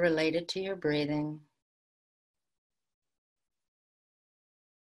selected related to your breathing.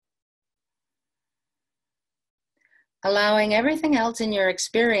 Allowing everything else in your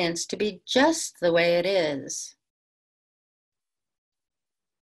experience to be just the way it is.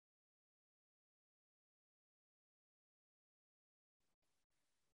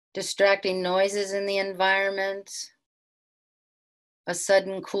 Distracting noises in the environment, a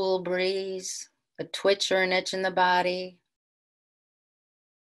sudden cool breeze, a twitch or an itch in the body.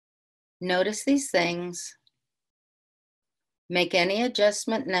 Notice these things, make any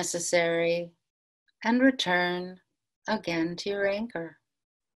adjustment necessary, and return again to your anchor.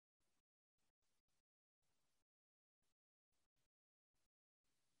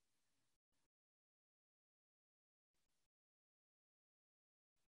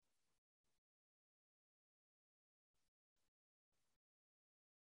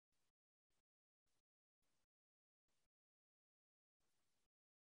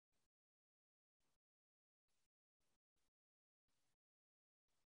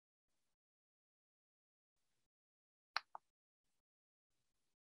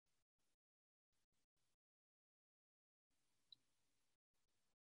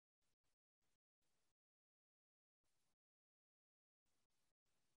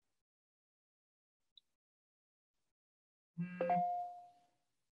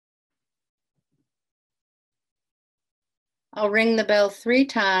 I'll ring the bell 3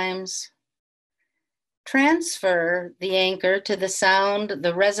 times. Transfer the anchor to the sound,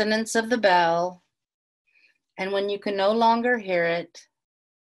 the resonance of the bell, and when you can no longer hear it,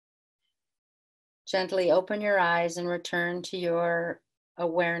 gently open your eyes and return to your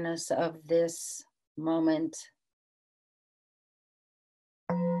awareness of this moment.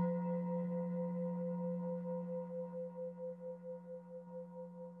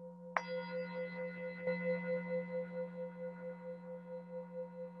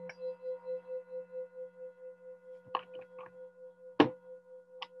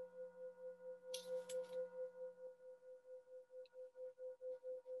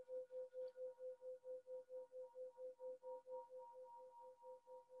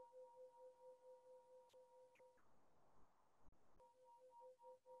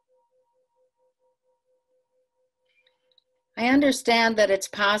 I understand that it's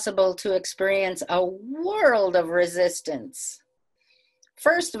possible to experience a world of resistance.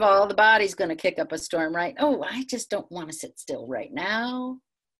 First of all, the body's going to kick up a storm, right? Oh, I just don't want to sit still right now.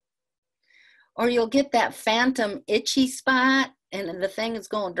 Or you'll get that phantom itchy spot and the thing is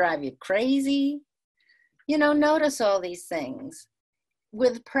going to drive you crazy. You know, notice all these things.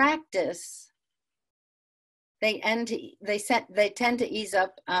 With practice, they tend to ease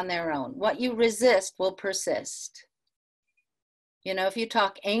up on their own. What you resist will persist. You know, if you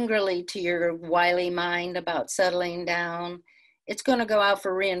talk angrily to your wily mind about settling down, it's going to go out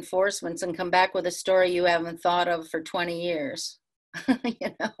for reinforcements and come back with a story you haven't thought of for 20 years.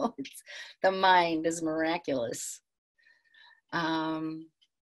 The mind is miraculous.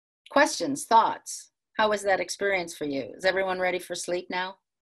 Questions, thoughts? How was that experience for you? Is everyone ready for sleep now?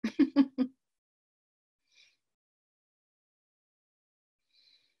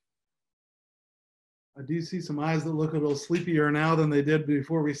 I do see some eyes that look a little sleepier now than they did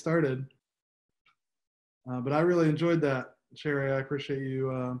before we started. But I really enjoyed that, Sherry. I appreciate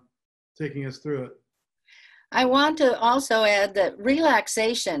you taking us through it. I want to also add that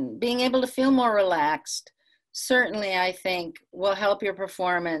relaxation, being able to feel more relaxed, certainly I think will help your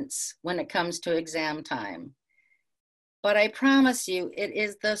performance when it comes to exam time. But I promise you, it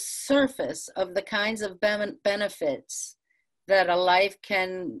is the surface of the kinds of benefits that a life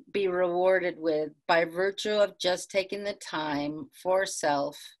can be rewarded with by virtue of just taking the time for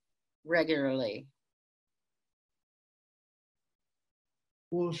self regularly.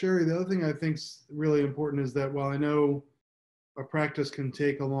 Well, Sherry, the other thing I think is really important is that while I know a practice can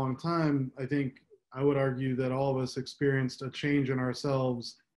take a long time, I think I would argue that all of us experienced a change in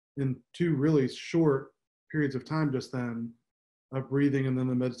ourselves in 2 really short periods of time just then, of breathing and then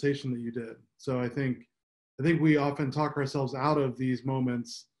the meditation that you did. So I think we often talk ourselves out of these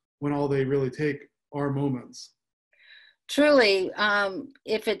moments when all they really take are moments. Truly,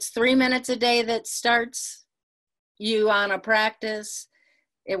 if it's 3 minutes a day that starts you on a practice,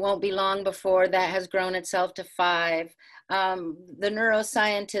 it won't be long before that has grown itself to 5. The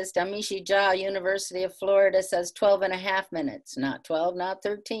neuroscientist Amishi Jha, University of Florida, says 12 and a half minutes, not 12, not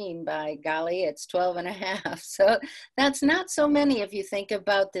 13, by golly, it's 12 and a half. So that's not so many if you think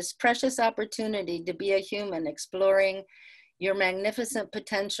about this precious opportunity to be a human exploring your magnificent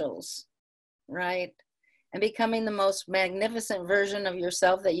potentials, right? And becoming the most magnificent version of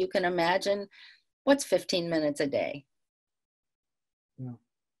yourself that you can imagine. What's 15 minutes a day? Yeah.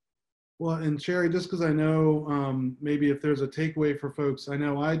 Well, and Sherry, just because I know maybe if there's a takeaway for folks, I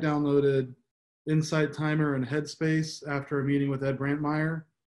know I downloaded Insight Timer and Headspace after a meeting with Ed Brandmeier.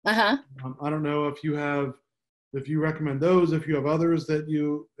 Uh-huh. I don't know if you recommend those, if you have others that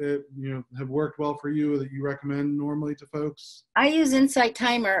you have worked well for you that you recommend normally to folks. I use Insight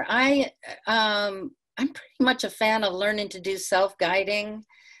Timer. I'm pretty much a fan of learning to do self-guiding.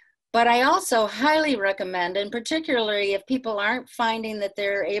 But I also highly recommend, and particularly if people aren't finding that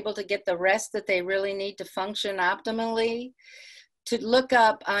they're able to get the rest that they really need to function optimally, to look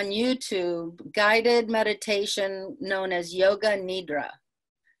up on YouTube guided meditation known as Yoga Nidra.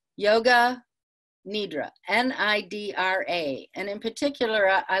 Yoga Nidra, Nidra. And in particular,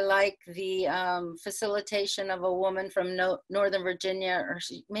 I like the facilitation of a woman from Northern Virginia, or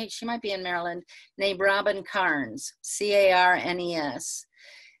she might be in Maryland, named Robin Carnes, Carnes.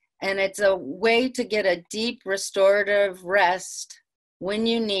 And it's a way to get a deep restorative rest when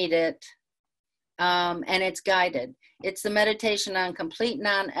you need it, and it's guided. It's the meditation on complete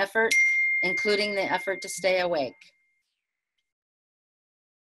non-effort, including the effort to stay awake.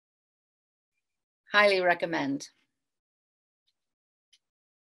 Highly recommend.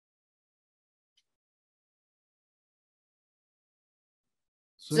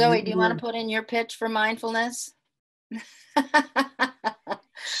 So Zoe, do you want to put in your pitch for mindfulness?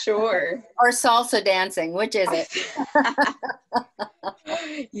 Sure. Or salsa dancing, which is it?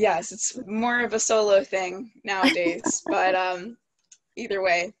 Yes, it's more of a solo thing nowadays, but either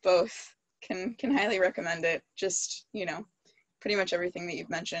way, both can highly recommend it. Just, pretty much everything that you've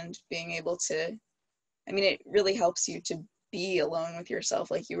mentioned, being able to, it really helps you to be alone with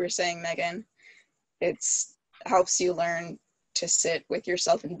yourself, like you were saying, Megan. It's helps you learn to sit with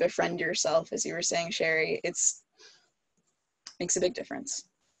yourself and befriend yourself, as you were saying, Sherry. It's makes a big difference.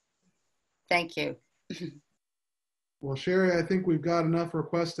 Thank you. Well, Sherry, I think we've got enough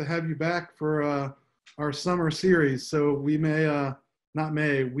requests to have you back for our summer series. So we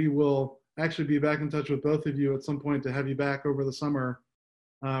we will actually be back in touch with both of you at some point to have you back over the summer.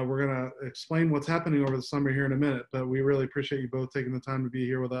 We're going to explain what's happening over the summer here in a minute, but we really appreciate you both taking the time to be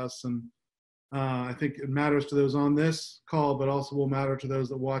here with us. And I think it matters to those on this call, but also will matter to those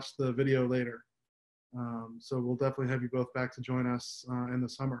that watch the video later. So we'll definitely have you both back to join us in the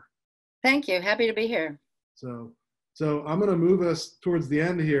summer. Thank you. Happy to be here. So I'm going to move us towards the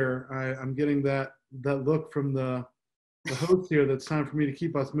end here. I'm getting that look from the host here that's time for me to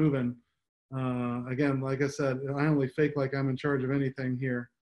keep us moving. Again, like I said, I only fake like I'm in charge of anything here.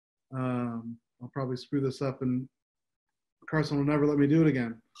 I'll probably screw this up and Carson will never let me do it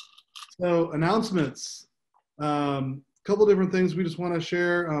again. So announcements. Couple different things we just want to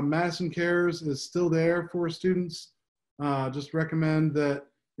share. Madison Cares is still there for students. Just recommend that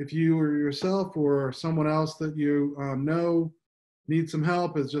if you or yourself or someone else that you know needs some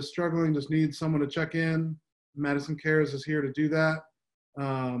help, is just struggling, just needs someone to check in, Madison Cares is here to do that.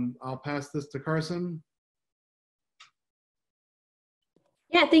 I'll pass this to Carson.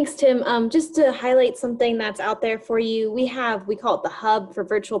 Yeah, thanks, Tim. Just to highlight something that's out there for you, we call it the Hub for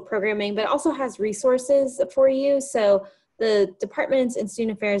virtual programming, but it also has resources for you. So the departments and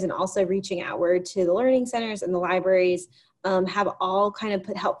student affairs, and also reaching outward to the learning centers and the libraries, have all kind of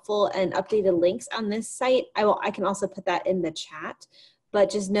put helpful and updated links on this site. I can also put that in the chat, but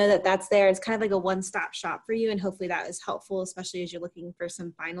just know that that's there. It's kind of like a one-stop shop for you, and hopefully that is helpful, especially as you're looking for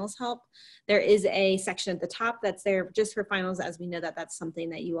some finals help. There is a section at the top that's there just for finals, as we know that that's something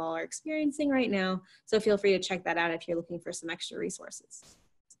that you all are experiencing right now. So feel free to check that out if you're looking for some extra resources.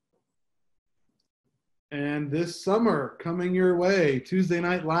 And this summer, coming your way, Tuesday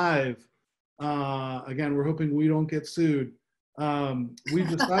Night Live. Again, we're hoping we don't get sued. We've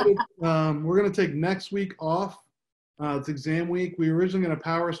decided we're going to take next week off. It's exam week. We were originally going to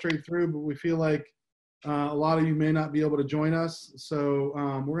power straight through, but we feel like a lot of you may not be able to join us. So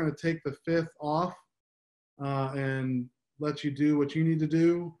we're going to take the 5th off and let you do what you need to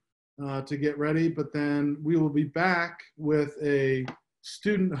do to get ready. But then we will be back with a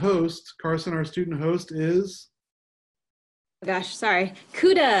student host. Carson, our student host is? Oh gosh, sorry.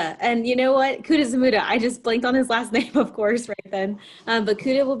 Kuda. And you know what? Kuda Zamuda. I just blanked on his last name, of course, right then. But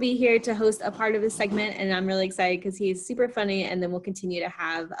Kuda will be here to host a part of the segment, and I'm really excited because he's super funny, and then we'll continue to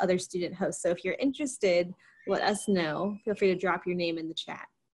have other student hosts. So if you're interested, let us know. Feel free to drop your name in the chat.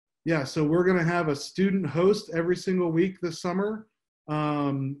 Yeah, so we're going to have a student host every single week this summer.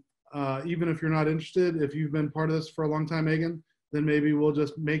 Even if you're not interested, if you've been part of this for a long time, Megan, then maybe we'll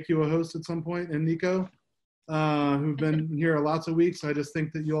just make you a host at some point. And Nico, who've been here lots of weeks. I just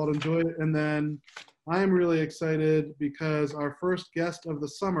think that you all enjoy it. And then I'm really excited because our first guest of the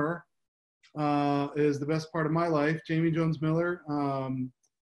summer is the best part of my life, Jamie Jones Miller.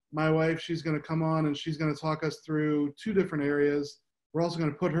 My wife, she's going to come on and she's going to talk us through 2 different areas. We're also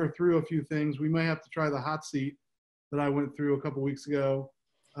going to put her through a few things. We may have to try the hot seat that I went through a couple weeks ago.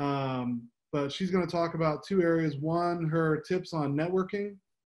 But she's going to talk about 2 areas. One, her tips on networking.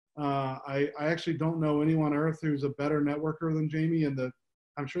 I actually don't know anyone on earth who's a better networker than Jamie, and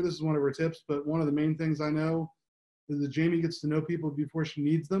I'm sure this is one of her tips, but one of the main things I know is that Jamie gets to know people before she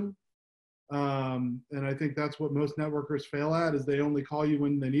needs them. And I think that's what most networkers fail at, is they only call you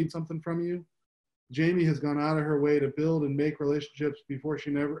when they need something from you. Jamie has gone out of her way to build and make relationships before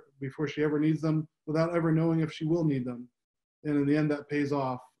she ever needs them, without ever knowing if she will need them. And in the end, that pays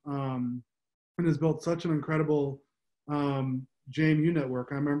off. And has built such an incredible JMU network.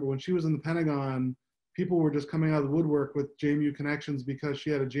 I remember when she was in the Pentagon, people were just coming out of the woodwork with JMU connections because she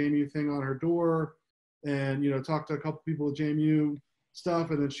had a JMU thing on her door, and talked to a couple people with JMU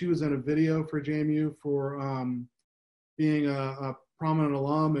stuff. And then she was in a video for JMU for being a prominent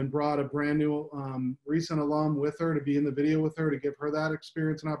alum, and brought a brand new recent alum with her to be in the video with her to give her that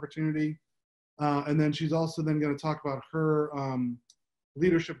experience and opportunity. And then she's also then going to talk about her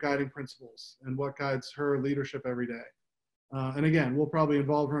leadership guiding principles and what guides her leadership every day. And again, we'll probably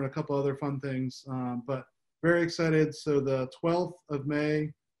involve her in a couple other fun things, but very excited. So the 12th of May,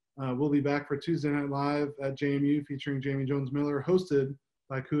 we'll be back for Tuesday Night Live at JMU featuring Jamie Jones Miller, hosted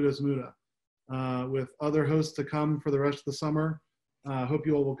by Kuda Zamuda, with other hosts to come for the rest of the summer. Hope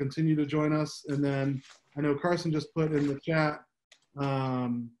you all will continue to join us. And then I know Carson just put in the chat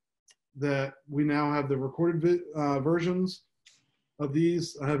that we now have the recorded versions of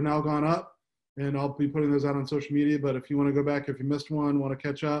these have now gone up, and I'll be putting those out on social media. But if you want to go back, if you missed one, want to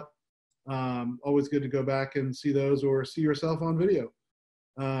catch up, always good to go back and see those, or see yourself on video.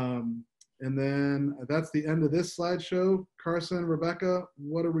 And then that's the end of this slideshow. Carson, Rebecca,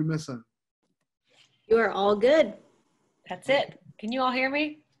 what are we missing? You are all good. That's it. Can you all hear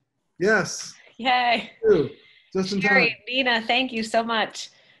me? Yes. Yay. Just in Sherry, time. Nina, thank you so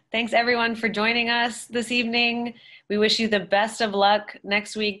much. Thanks everyone for joining us this evening. We wish you the best of luck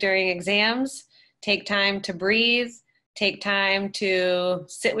next week during exams. Take time to breathe. Take time to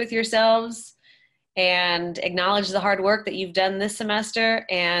sit with yourselves and acknowledge the hard work that you've done this semester,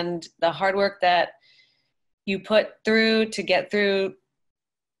 and the hard work that you put through to get through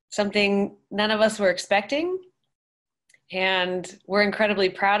something none of us were expecting. And we're incredibly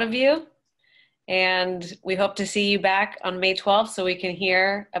proud of you. And we hope to see you back on May 12th so we can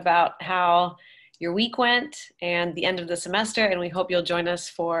hear about how your week went and the end of the semester. And we hope you'll join us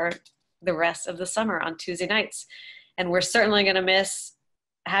for the rest of the summer on Tuesday nights. And we're certainly going to miss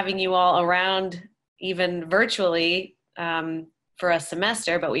having you all around, even virtually, for a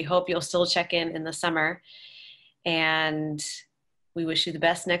semester, but we hope you'll still check in the summer. And we wish you the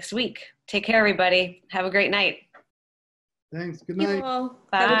best next week. Take care, everybody. Have a great night. Thanks. Good Thank night. you all.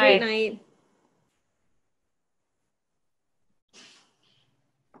 Bye. Have a great night.